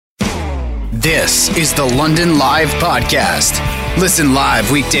This is the London Live Podcast. Listen live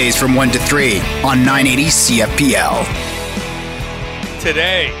weekdays from 1 to 3 on 980 CFPL.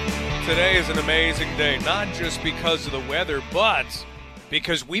 Today is an amazing day, not just because of the weather, but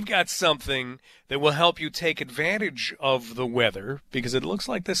because we've got something that will help you take advantage of the weather, because it looks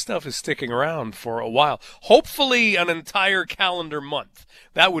like this stuff is sticking around for a while. Hopefully an entire calendar month.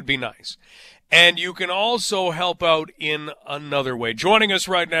 That would be nice. And you can also help out in another way. Joining us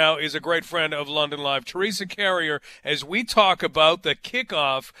right now is a great friend of London Live, Teresa Carrier, as we talk about the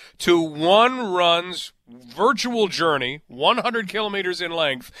kickoff to One Run's virtual journey, 100 kilometers in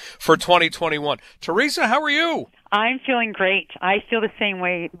length, for 2021. Teresa, how are you? I'm feeling great. I feel the same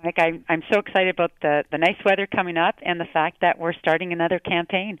way. Like I'm so excited about the nice weather coming up and the fact that we're starting another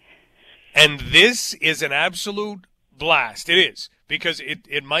campaign. And this is an absolute blast. It is. Because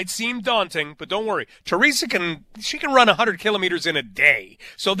it might seem daunting, but don't worry. Teresa can run 100 kilometers in a day.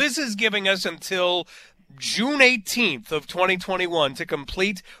 So this is giving us until June 18th of 2021 to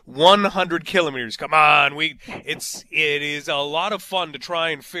complete 100 kilometers. Come on, it is a lot of fun to try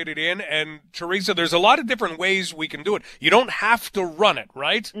and fit it in. And Teresa, there's a lot of different ways we can do it. You don't have to run it,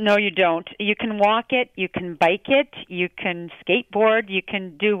 right? No, you don't. You can walk it, you can bike it, you can skateboard, you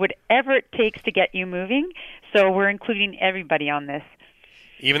can do whatever it takes to get you moving. So we're including everybody on this.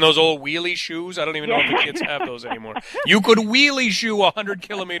 Even those old wheelie shoes, I don't even know if the kids have those anymore. You could wheelie shoe 100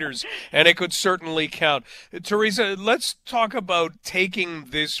 kilometers, and it could certainly count. Teresa, let's talk about taking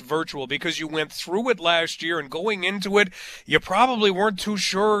this virtual, because you went through it last year, and going into it, you probably weren't too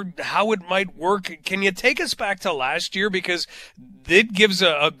sure how it might work. Can you take us back to last year? Because it gives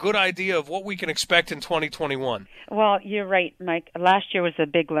a good idea of what we can expect in 2021. Well, you're right, Mike. Last year was a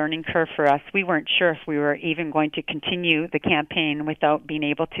big learning curve for us. We weren't sure if we were even going to continue the campaign without being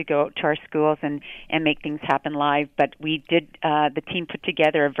able to go to our schools and make things happen live. But we did, the team put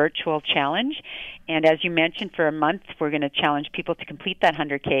together a virtual challenge. And as you mentioned, for a month, we're going to challenge people to complete that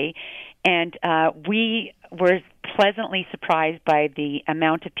 100K. And we were pleasantly surprised by the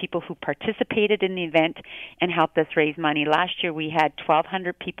amount of people who participated in the event and helped us raise money. Last year we had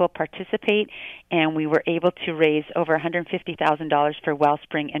 1,200 people participate, and we were able to raise over $150,000 for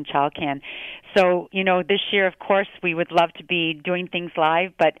Wellspring and ChildCan. So, this year, of course, we would love to be doing things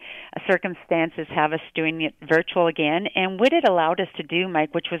live, but circumstances have us doing it virtual again. And what it allowed us to do,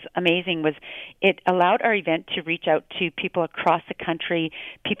 Mike, which was amazing, was it allowed our event to reach out to people across the country.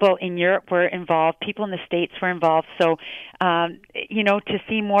 People in Europe were involved. People in the States were involved. So, to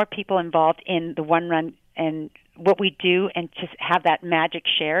see more people involved in the One Run and what we do and just have that magic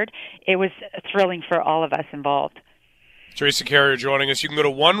shared, it was thrilling for all of us involved. Teresa Carrier joining us. You can go to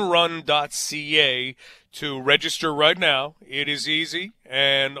onerun.ca to register right now. It is easy,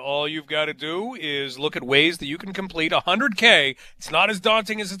 and all you've got to do is look at ways that you can complete 100K. It's not as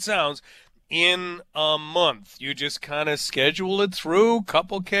daunting as it sounds. In a month, you just kind of schedule it through,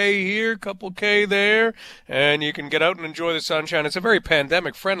 couple K here, couple K there, and you can get out and enjoy the sunshine. It's a very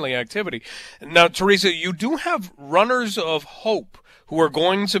pandemic-friendly activity. Now, Teresa, you do have Runners of Hope who are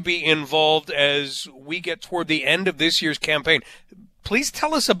going to be involved as we get toward the end of this year's campaign. Please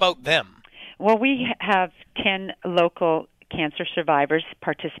tell us about them. Well, we have 10 local cancer survivors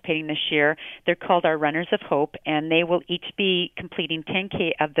participating this year. They're called our Runners of Hope, and they will each be completing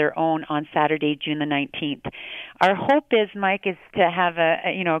 10K of their own on Saturday, June the 19th. Our hope is, Mike, is to have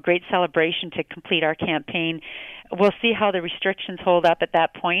a great celebration to complete our campaign. We'll see how the restrictions hold up at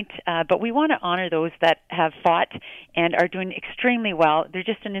that point, but we want to honor those that have fought and are doing extremely well. They're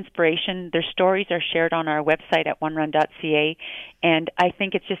just an inspiration. Their stories are shared on our website at onerun.ca, and I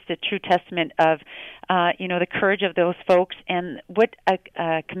think it's just a true testament of the courage of those folks and what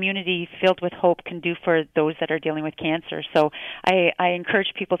a community filled with hope can do for those that are dealing with cancer. So I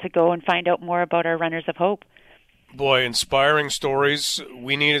encourage people to go and find out more about our Runners of Hope. Boy, inspiring stories.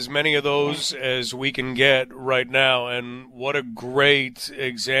 We need as many of those as we can get right now. And what a great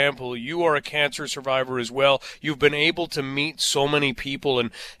example. You are a cancer survivor as well. You've been able to meet so many people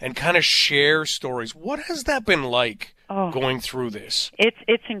and kind of share stories. What has that been like going through this?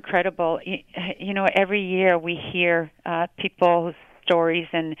 It's incredible. Every year we hear people's stories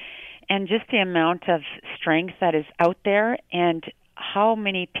and just the amount of strength that is out there and how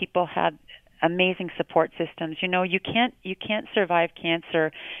many people have amazing support systems. You can't survive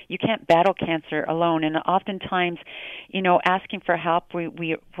cancer. You can't battle cancer alone. And oftentimes, asking for help,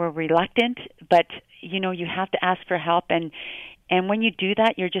 we're reluctant, but you have to ask for help. And when you do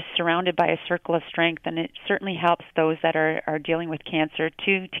that, you're just surrounded by a circle of strength, and it certainly helps those that are dealing with cancer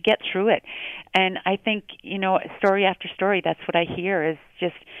to get through it. And I think, story after story, that's what I hear is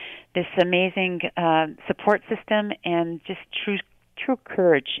just this amazing support system and just true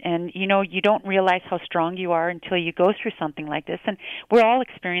courage. And, you don't realize how strong you are until you go through something like this. And we're all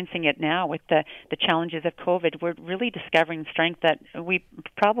experiencing it now with the challenges of COVID. We're really discovering strength that we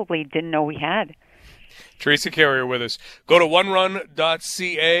probably didn't know we had. Teresa Carrier with us. Go to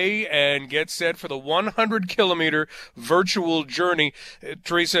onerun.ca and get set for the 100-kilometer virtual journey.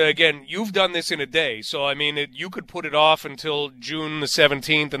 Teresa, again, you've done this in a day, so, you could put it off until June the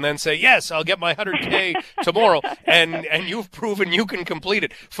 17th and then say, yes, I'll get my 100K tomorrow, and you've proven you can complete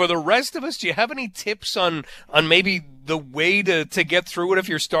it. For the rest of us, do you have any tips on maybe the way to get through it if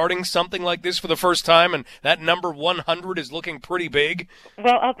you're starting something like this for the first time and that number 100 is looking pretty big?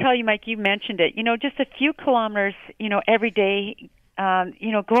 Well, I'll tell you, Mike, you mentioned it. Just a few kilometers, every day,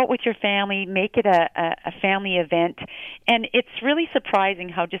 go out with your family, make it a family event. And it's really surprising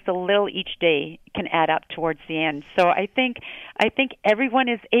how just a little each day can add up towards the end. So I think everyone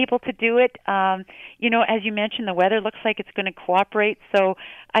is able to do it. As you mentioned, the weather looks like it's going to cooperate. So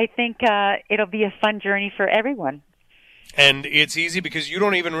I think it'll be a fun journey for everyone. And it's easy because you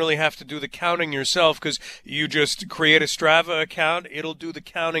don't even really have to do the counting yourself, because you just create a Strava account. It'll do the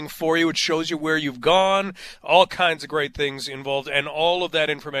counting for you. It shows you where you've gone, all kinds of great things involved. And all of that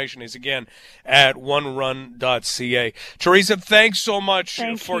information is, again, at onerun.ca. Teresa, thanks so much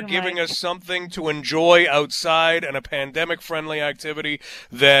for giving us something to enjoy outside and a pandemic-friendly activity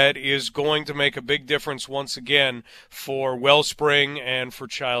that is going to make a big difference once again for Wellspring and for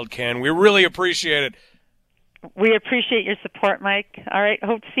ChildCan. We really appreciate it. We appreciate your support, Mike. All right.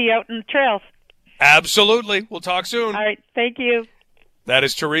 Hope to see you out in the trails. Absolutely. We'll talk soon. All right. Thank you. That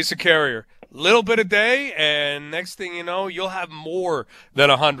is Teresa Carrier. Little bit a day, and next thing you know, you'll have more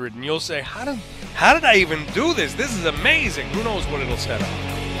than 100, and you'll say, how did I even do this? This is amazing. Who knows what it'll set up.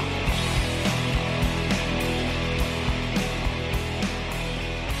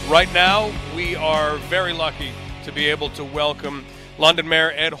 Right now, we are very lucky to be able to welcome London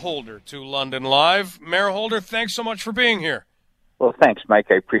Mayor Ed Holder to London Live. Mayor Holder, thanks so much for being here. Well, thanks, Mike.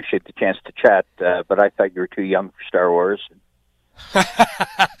 I appreciate the chance to chat, but I thought you were too young for Star Wars.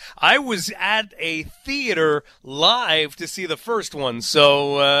 I was at a theater live to see the first one,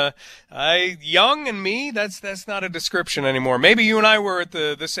 so young and me, that's not a description anymore. Maybe you and I were at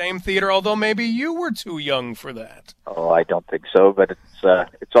the same theater, although maybe you were too young for that. Oh, I don't think so, but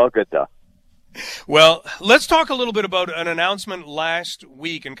it's all good, though. Well, let's talk a little bit about an announcement last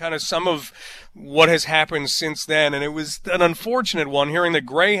week and kind of some of what has happened since then. And it was an unfortunate one, hearing that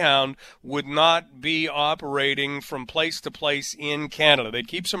Greyhound would not be operating from place to place in Canada. They'd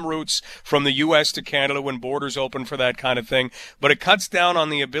keep some routes from the U.S. to Canada when borders open for that kind of thing. But it cuts down on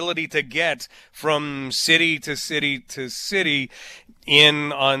the ability to get from city to city to city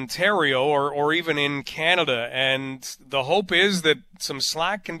in Ontario or even in Canada. And the hope is that some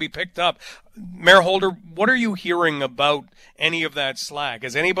slack can be picked up. Mayor Holder, what are you hearing about any of that slack?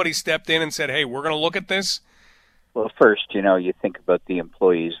 Has anybody stepped in and said, hey, we're going to look at this? Well, first, you think about the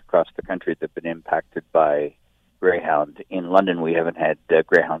employees across the country that have been impacted by Greyhound. In London, we haven't had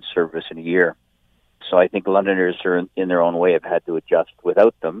Greyhound service in a year. So I think Londoners are in their own way have had to adjust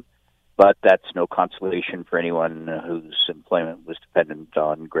without them. But that's no consolation for anyone whose employment was dependent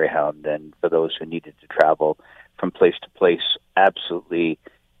on Greyhound, and for those who needed to travel from place to place, absolutely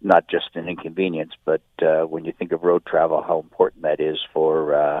not just an inconvenience, but when you think of road travel, how important that is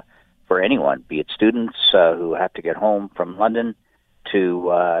for anyone, be it students who have to get home from London,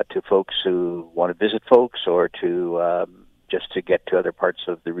 to folks who want to visit folks, or to just to get to other parts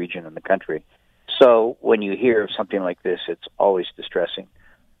of the region and the country. So when you hear something like this, it's always distressing.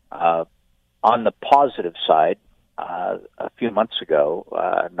 On the positive side, a few months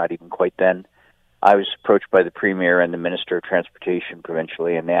ago, not even quite then, I was approached by the Premier and the Minister of Transportation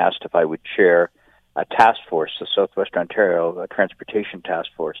provincially, and they asked if I would chair a task force, the Southwest Ontario Transportation Task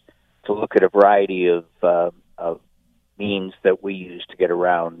Force, to look at a variety of means that we use to get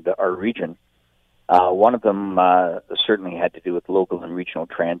around our region. One of them certainly had to do with local and regional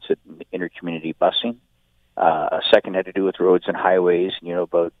transit and intercommunity busing. A second had to do with roads and highways,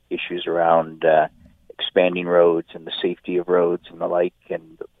 about issues around expanding roads and the safety of roads and the like,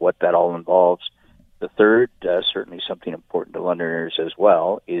 and what that all involves. The third, certainly something important to Londoners as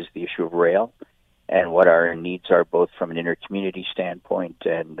well, is the issue of rail and what our needs are, both from an intercommunity standpoint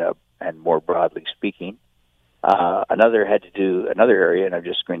and more broadly speaking. Another area, and I'm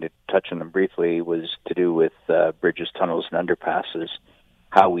just going to touch on them briefly, was to do with bridges, tunnels, and underpasses,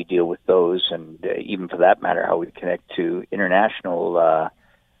 how we deal with those, and even for that matter, how we connect to international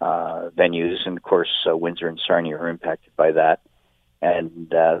venues. And of course, Windsor and Sarnia are impacted by that. And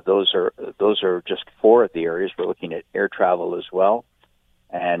those are just four of the areas. We're looking at air travel as well,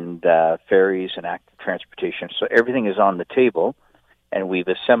 and ferries and active transportation. So everything is on the table. And and we've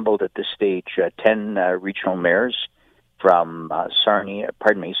assembled at this stage 10 regional mayors from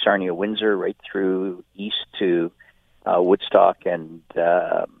Sarnia-Windsor, right through east to Woodstock and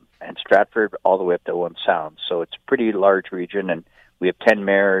Stratford, all the way up to Owen Sound. So it's a pretty large region, and we have 10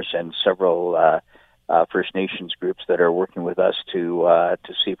 mayors and several First Nations groups that are working with us to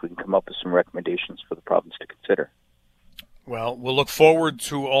see if we can come up with some recommendations for the province to consider. Well, we'll look forward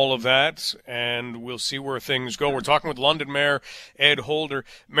to all of that, and we'll see where things go. We're talking with London Mayor Ed Holder.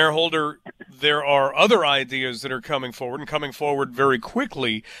 Mayor Holder, there are other ideas that are coming forward very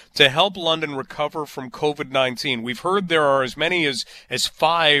quickly to help London recover from COVID-19. We've heard there are as many as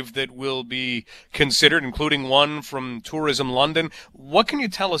 5 that will be considered, including one from Tourism London. What can you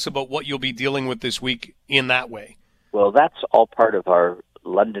tell us about what you'll be dealing with this week in that way? Well, that's all part of our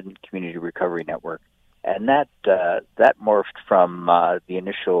London Community Recovery Network. And that morphed from the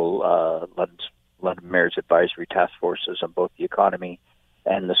initial London Mayor's Advisory Task Forces on both the economy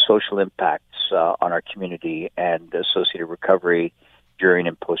and the social impacts on our community and associated recovery during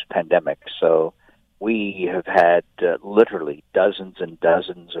and post-pandemic. So we have had literally dozens and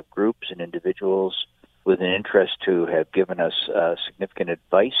dozens of groups and individuals with an interest who have given us significant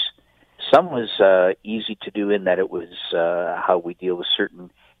advice. Some was easy to do in that it was how we deal with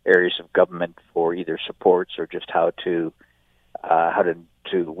certain areas of government for either supports or just how to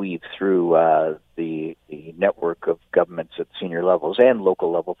weave through the network of governments at senior levels and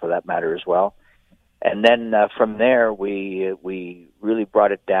local level for that matter as well. And then from there, we really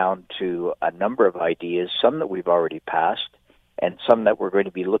brought it down to a number of ideas, some that we've already passed and some that we're going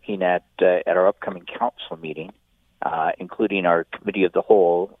to be looking at our upcoming council meeting, including our committee of the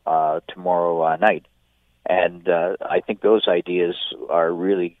whole tomorrow night. And I think those ideas are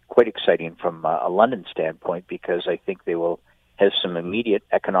really quite exciting from a London standpoint because I think they will have some immediate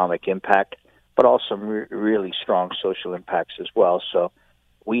economic impact, but also really strong social impacts as well. So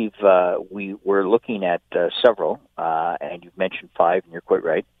we're looking at several, and you've mentioned 5, and you're quite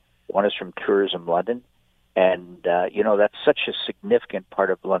right. One is from Tourism London, and that's such a significant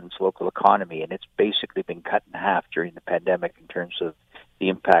part of London's local economy, and it's basically been cut in half during the pandemic in terms of the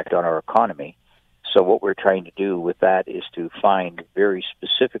impact on our economy. So what we're trying to do with that is to find very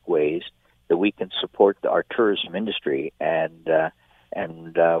specific ways that we can support our tourism industry, and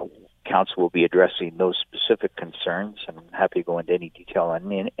Council will be addressing those specific concerns. I'm happy to go into any detail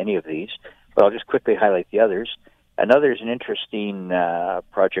on any of these, but I'll just quickly highlight the others. Another is an interesting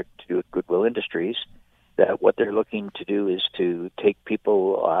project to do with Goodwill Industries, that what they're looking to do is to take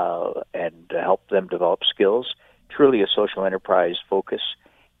people and help them develop skills, truly a social enterprise focus,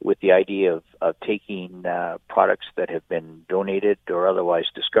 with the idea of taking products that have been donated or otherwise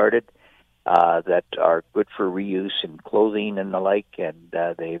discarded that are good for reuse in clothing and the like, and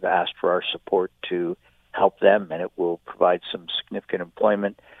they've asked for our support to help them, and it will provide some significant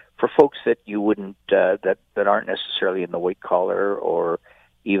employment for folks that you wouldn't that aren't necessarily in the white collar or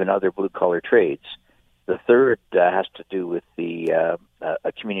even other blue collar trades. The third has to do with a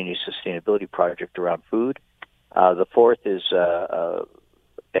community sustainability project around food. The fourth is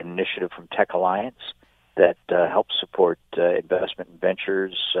an initiative from Tech Alliance that helps support investment and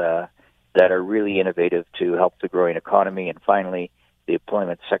ventures that are really innovative to help the growing economy. And finally, the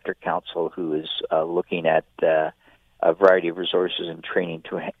Employment Sector Council, who is looking at a variety of resources and training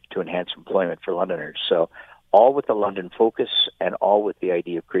to enhance employment for Londoners. So all with the London focus and all with the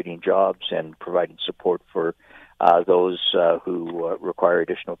idea of creating jobs and providing support for those who require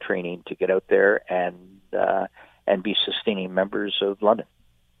additional training to get out there and be sustaining members of London.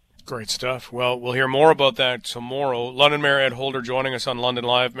 Great stuff. Well, we'll hear more about that tomorrow. London Mayor Ed Holder joining us on London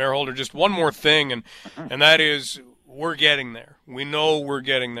Live. Mayor Holder, just one more thing, and that is we're getting there. We know we're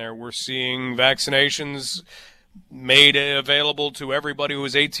getting there. We're seeing vaccinations made available to everybody who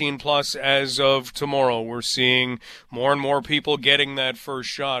is 18 plus as of tomorrow. We're seeing more and more people getting that first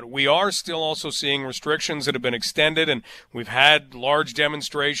shot. We are still also seeing restrictions that have been extended, and we've had large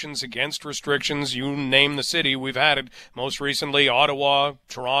demonstrations against restrictions. You name the city, we've had it. Most recently, Ottawa,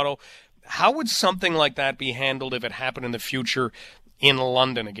 Toronto. How would something like that be handled if it happened in the future in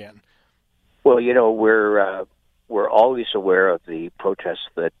London again? Well, we're always aware of the protests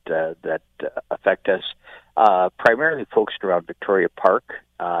that affect us. Primarily focused around Victoria Park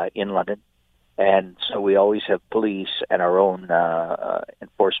in London. And so we always have police and our own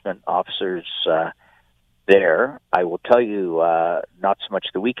enforcement officers there. I will tell you, not so much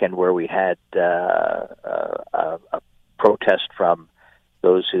the weekend where we had a protest from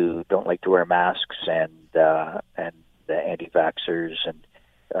those who don't like to wear masks and the anti-vaxxers and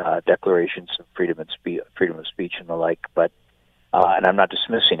declarations of freedom of speech and the like, but and I'm not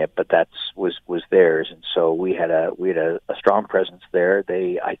dismissing it, but was theirs, and so we had a strong presence there.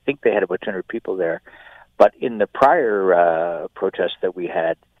 I think they had about 200 people there, but in the prior protest that we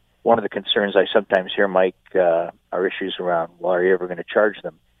had, one of the concerns I sometimes hear, Mike, are issues around, well, are you ever going to charge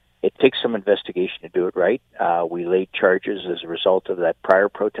them? It takes some investigation to do it right. We laid charges as a result of that prior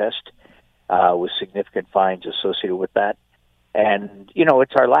protest with significant fines associated with that. And,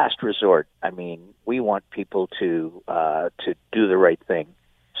 it's our last resort. I mean, we want people to do the right thing.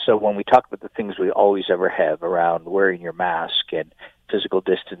 So when we talk about the things we always ever have around wearing your mask and physical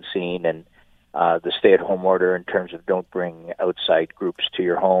distancing and the stay-at-home order in terms of don't bring outside groups to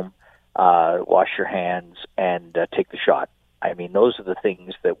your home, wash your hands, and take the shot. I mean, those are the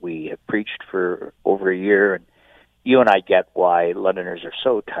things that we have preached for over a year, and you and I get why Londoners are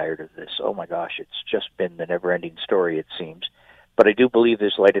so tired of this. Oh my gosh, it's just been the never-ending story, it seems. But I do believe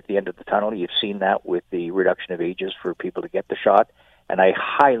there's light at the end of the tunnel. You've seen that with the reduction of ages for people to get the shot, and I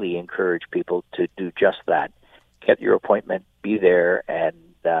highly encourage people to do just that. Get your appointment, be there, and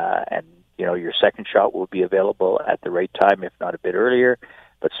your second shot will be available at the right time, if not a bit earlier,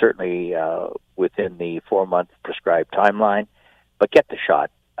 but certainly within the 4-month prescribed timeline. But get the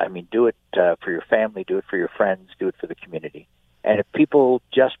shot. I mean, do it for your family, do it for your friends, do it for the community. And if people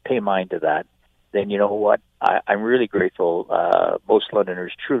just pay mind to that, then you know what? I'm really grateful. Most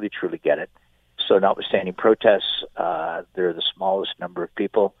Londoners truly, truly get it. So notwithstanding protests, they're the smallest number of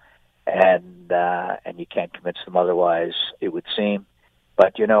people, and you can't convince them otherwise, it would seem.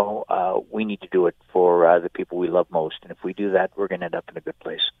 But, we need to do it for the people we love most. And if we do that, we're going to end up in a good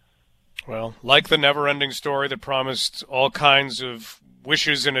place. Well, like the never-ending story that promised all kinds of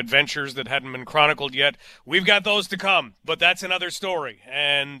wishes and adventures that hadn't been chronicled yet, we've got those to come. But that's another story,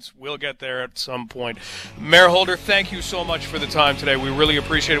 and we'll get there at some point. Mayor Holder, thank you so much for the time today. We really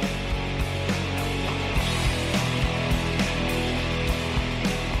appreciate it.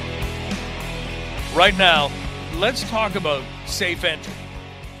 Right now, let's talk about safe entry,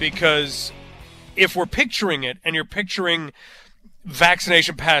 because if we're picturing it, and you're picturing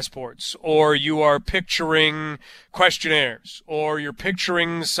vaccination passports, or you are picturing questionnaires, or you're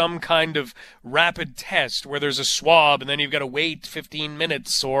picturing some kind of rapid test where there's a swab and then you've got to wait 15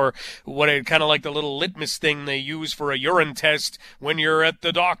 minutes, or kind of like the little litmus thing they use for a urine test when you're at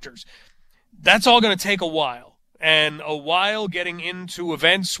the doctor's. That's all going to take a while. And a while getting into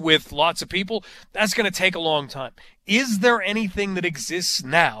events with lots of people, that's going to take a long time. Is there anything that exists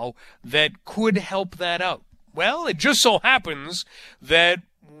now that could help that out? Well, it just so happens that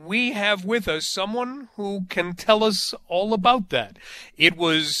we have with us someone who can tell us all about that. It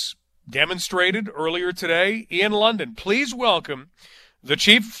was demonstrated earlier today in London. Please welcome the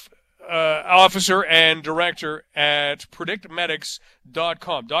Chief Officer and Director at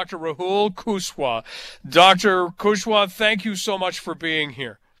PredictMedics.com, Dr. Rahul Kushwaha. Dr. Kushwaha, thank you so much for being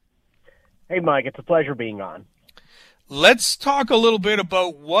here. Hey, Mike, it's a pleasure being on. Let's talk a little bit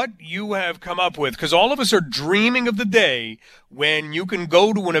about what you have come up with, because all of us are dreaming of the day when you can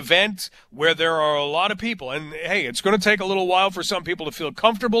go to an event where there are a lot of people. And, hey, it's going to take a little while for some people to feel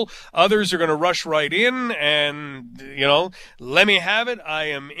comfortable. Others are going to rush right in and, let me have it. I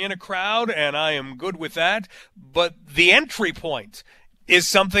am in a crowd, and I am good with that. But the entry point is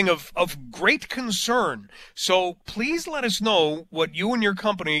something of great concern. So please let us know what you and your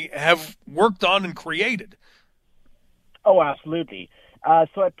company have worked on and created. Oh, absolutely.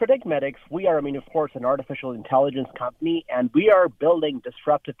 So at PredictMedics, we are, of course, an artificial intelligence company, and we are building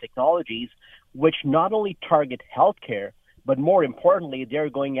disruptive technologies which not only target healthcare, but more importantly,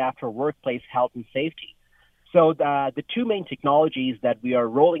 they're going after workplace health and safety. So the two main technologies that we are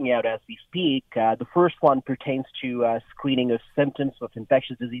rolling out as we speak, the first one pertains to screening of symptoms of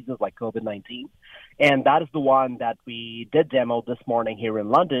infectious diseases like COVID-19, and that is the one that we did demo this morning here in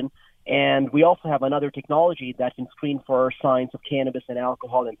London. And we also have another technology that can screen for signs of cannabis and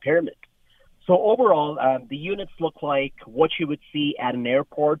alcohol impairment. So overall, the units look like what you would see at an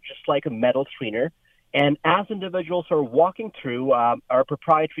airport, just like a metal screener. And as individuals are walking through, our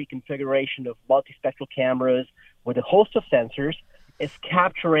proprietary configuration of multispectral cameras with a host of sensors is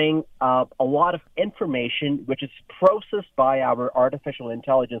capturing a lot of information, which is processed by our artificial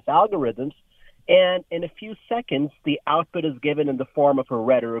intelligence algorithms. And in a few seconds, the output is given in the form of a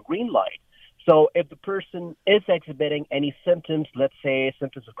red or a green light. So if the person is exhibiting any symptoms, let's say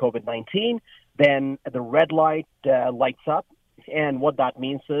symptoms of COVID-19, then the red light lights up. And what that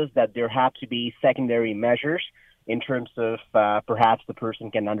means is that there have to be secondary measures in terms of perhaps the person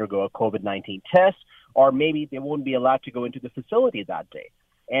can undergo a COVID-19 test, or maybe they won't be allowed to go into the facility that day.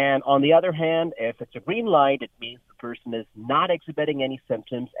 And on the other hand, if it's a green light, it means the person is not exhibiting any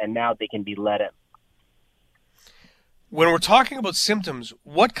symptoms, and now they can be let in. When we're talking about symptoms,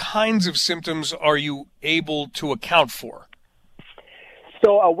 what kinds of symptoms are you able to account for?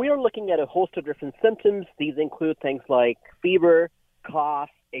 So we are looking at a host of different symptoms. These include things like fever, cough,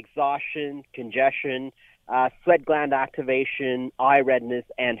 exhaustion, congestion, sweat gland activation, eye redness,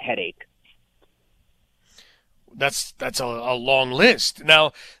 and headache. That's a long list.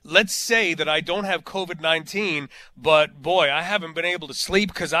 Now, let's say that I don't have COVID-19, but boy, I haven't been able to sleep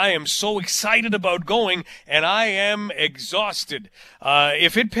because I am so excited about going, and I am exhausted.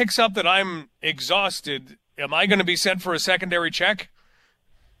 If it picks up that I'm exhausted, am I going to be sent for a secondary check?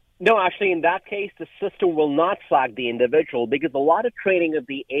 No, actually, in that case, the system will not flag the individual because a lot of training of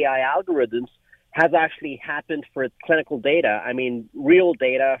the AI algorithms has actually happened for clinical data. I mean, real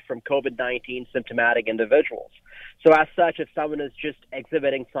data from COVID-19 symptomatic individuals. So as such, if someone is just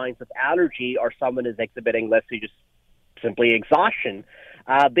exhibiting signs of allergy or someone is exhibiting, let's say, just simply exhaustion,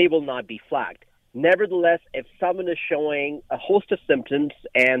 they will not be flagged. Nevertheless, if someone is showing a host of symptoms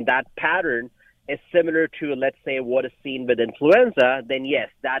and that pattern is similar to, let's say, what is seen with influenza, then yes,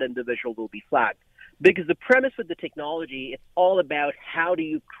 that individual will be flagged. Because the premise with the technology, it's all about how do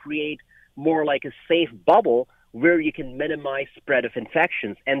you create more like a safe bubble where you can minimize spread of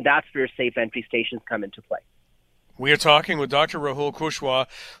infections, and that's where safe entry stations come into play. We are talking with Dr. Rahul Kushwaha,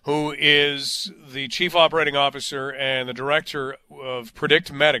 who is the Chief Operating Officer and the Director of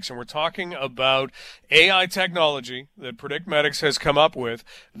PredictMedix, and we're talking about AI technology that PredictMedix has come up with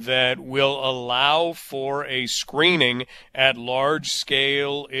that will allow for a screening at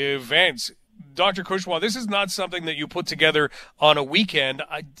large-scale events. Dr. Kushwaha, this is not something that you put together on a weekend.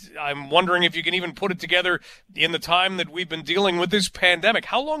 I'm wondering if you can even put it together in the time that we've been dealing with this pandemic.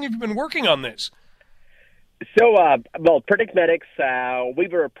 How long have you been working on this? So, PredictMedix, we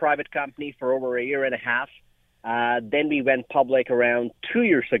were a private company for over a year and a half. Then we went public around 2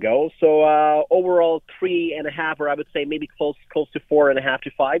 years ago. So overall 3.5, or I would say maybe close to 4.5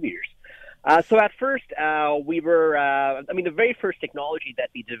 to 5 years. So at first, we were, the very first technology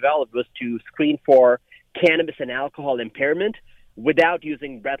that we developed was to screen for cannabis and alcohol impairment without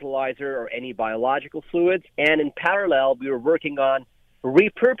using breathalyzer or any biological fluids. And in parallel, we were working on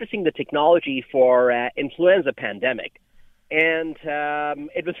repurposing the technology for influenza pandemic. And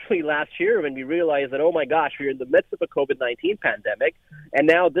it was really last year when we realized that, oh my gosh, we're in the midst of a COVID-19 pandemic, and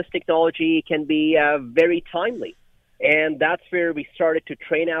now this technology can be very timely. And that's where we started to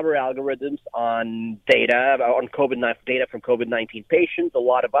train our algorithms on data, on COVID-19 data from COVID-19 patients, a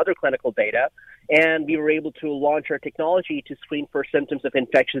lot of other clinical data, and we were able to launch our technology to screen for symptoms of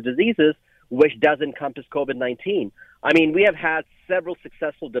infectious diseases, which does encompass COVID-19. I mean, we have had several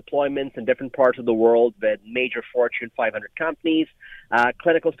successful deployments in different parts of the world with major Fortune 500 companies,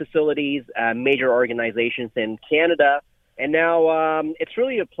 clinical facilities, major organizations in Canada, and now it's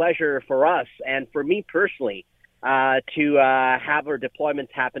really a pleasure for us and for me personally to have our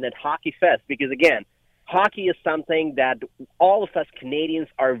deployments happen at Hockey Fest, because again, hockey is something that all of us Canadians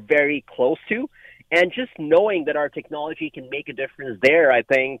are very close to, and just knowing that our technology can make a difference there, I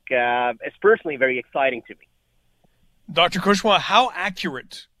think, is personally very exciting to me. Dr. Kushwaha, how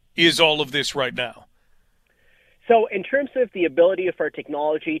accurate is all of this right now? So in terms of the ability of our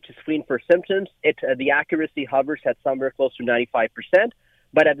technology to screen for symptoms, the accuracy hovers at somewhere close to 95%.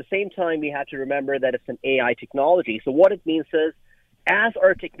 But at the same time, we have to remember that it's an AI technology. So what it means is, as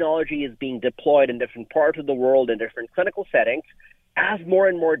our technology is being deployed in different parts of the world, in different clinical settings, as more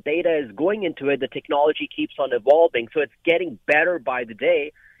and more data is going into it, the technology keeps on evolving. So it's getting better by the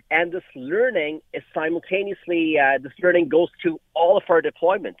day. And this learning is simultaneously, this learning goes to all of our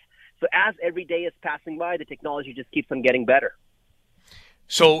deployments. So as every day is passing by, the technology just keeps on getting better.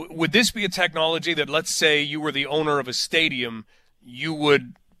 So would this be a technology that, let's say you were the owner of a stadium, you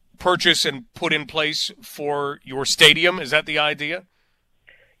would purchase and put in place for your stadium? Is that the idea?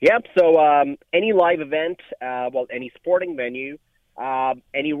 Yep. So any live event, any sporting venue,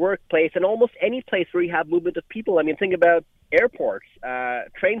 any workplace, and almost any place where you have movement of people. I mean, think about airports,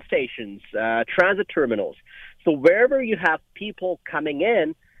 train stations, transit terminals. So wherever you have people coming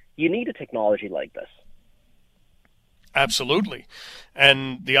in, you need a technology like this. Absolutely.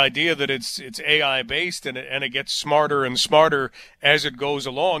 And the idea that it's AI based and it gets smarter and smarter as it goes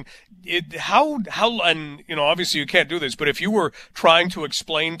along. How and obviously you can't do this, but if you were trying to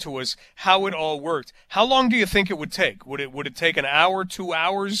explain to us how it all worked, how long do you think it would take? Would it take an hour, 2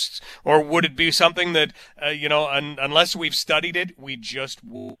 hours, or would it be something that unless we've studied it, we just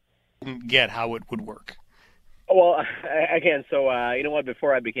wouldn't get how it would work? Well, again, so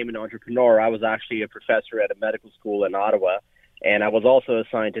before I became an entrepreneur, I was actually a professor at a medical school in Ottawa, and I was also a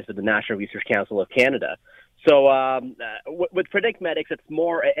scientist at the National Research Council of Canada. So with PredictMedix,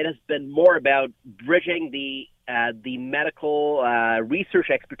 it has been more about bridging the the medical research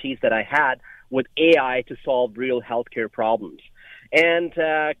expertise that I had with AI to solve real healthcare problems. And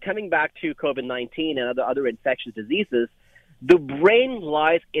coming back to COVID-19 and other infectious diseases, the brain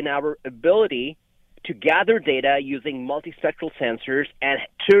lies in our ability to gather data using multispectral sensors and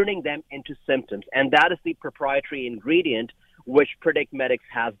turning them into symptoms. And that is the proprietary ingredient which PredictMedix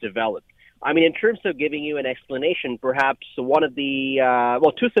has developed. I mean, in terms of giving you an explanation, perhaps one of the,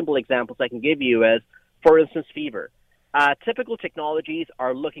 two simple examples I can give you is, for instance, fever. Typical technologies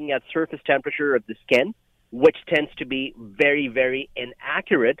are looking at surface temperature of the skin, which tends to be very, very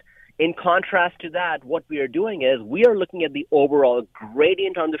inaccurate. In contrast to that, what we are doing is we are looking at the overall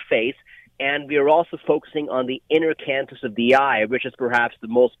gradient on the face, and we are also focusing on the inner canthus of the eye, which is perhaps the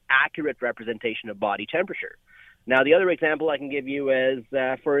most accurate representation of body temperature. Now, the other example I can give you is,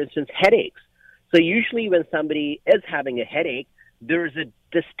 for instance, headaches. So usually when somebody is having a headache, there is a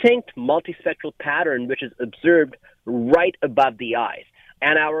distinct multispectral pattern which is observed right above the eyes.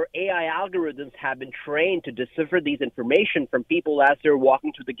 And our AI algorithms have been trained to decipher these information from people as they're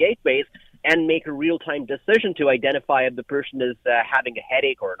walking through the gateways and make a real-time decision to identify if the person is having a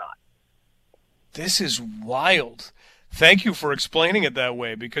headache or not. This is wild. Thank you for explaining it that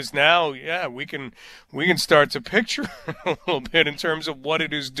way, because now, we can start to picture a little bit in terms of what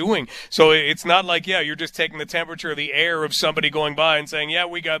it is doing. So it's not like, you're just taking the temperature of the air of somebody going by and saying,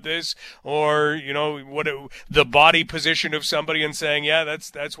 we got this, or, the body position of somebody and saying,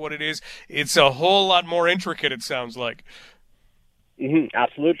 that's what it is. It's a whole lot more intricate, it sounds like. Mm-hmm,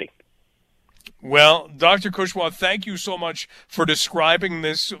 absolutely. Well, Dr. Kushwaha, thank you so much for describing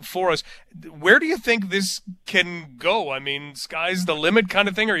this for us. Where do you think this can go? I mean, sky's the limit kind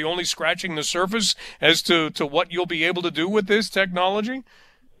of thing? Are you only scratching the surface as to what you'll be able to do with this technology?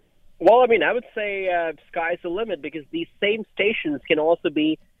 Well, I mean, I would say sky's the limit, because these same stations can also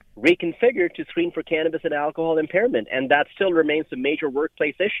be reconfigured to screen for cannabis and alcohol impairment, and that still remains a major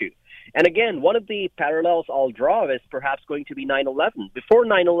workplace issue. And again, one of the parallels I'll draw is perhaps going to be 9/11. Before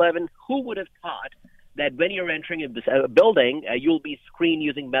 9/11, who would have thought that when you're entering a building, you'll be screened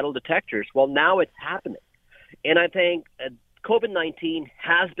using metal detectors? Well, now it's happening. And I think COVID-19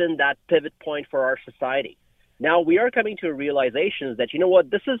 has been that pivot point for our society. Now we are coming to a realization that,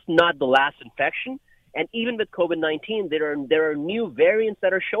 this is not the last infection. And even with COVID-19, there are new variants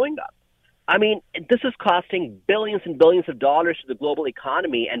that are showing up. I mean, this is costing billions and billions of dollars to the global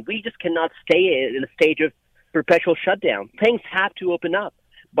economy, and we just cannot stay in a stage of perpetual shutdown. Things have to open up.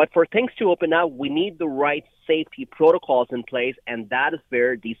 But for things to open up, we need the right safety protocols in place, and that is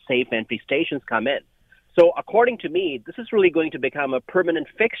where these safe entry stations come in. So according to me, this is really going to become a permanent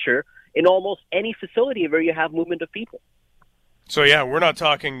fixture in almost any facility where you have movement of people. So, we're not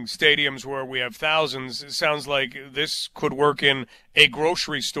talking stadiums where we have thousands. It sounds like this could work in a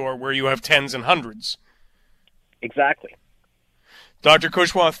grocery store where you have tens and hundreds. Exactly. Dr.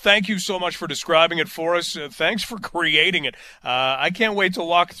 Kushwaha, thank you so much for describing it for us. Thanks for creating it. I can't wait to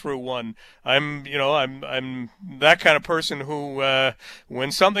walk through one. I'm that kind of person who,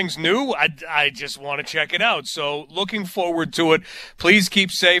 when something's new, I just want to check it out. So, looking forward to it. Please keep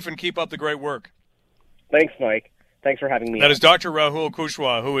safe and keep up the great work. Thanks, Mike. Thanks for having me. That is Dr. Rahul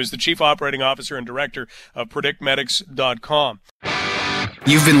Kushwaha, who is the Chief Operating Officer and Director of PredictMedix.com.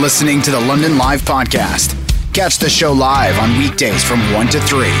 You've been listening to the London Live Podcast. Catch the show live on weekdays from 1 to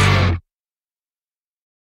 3.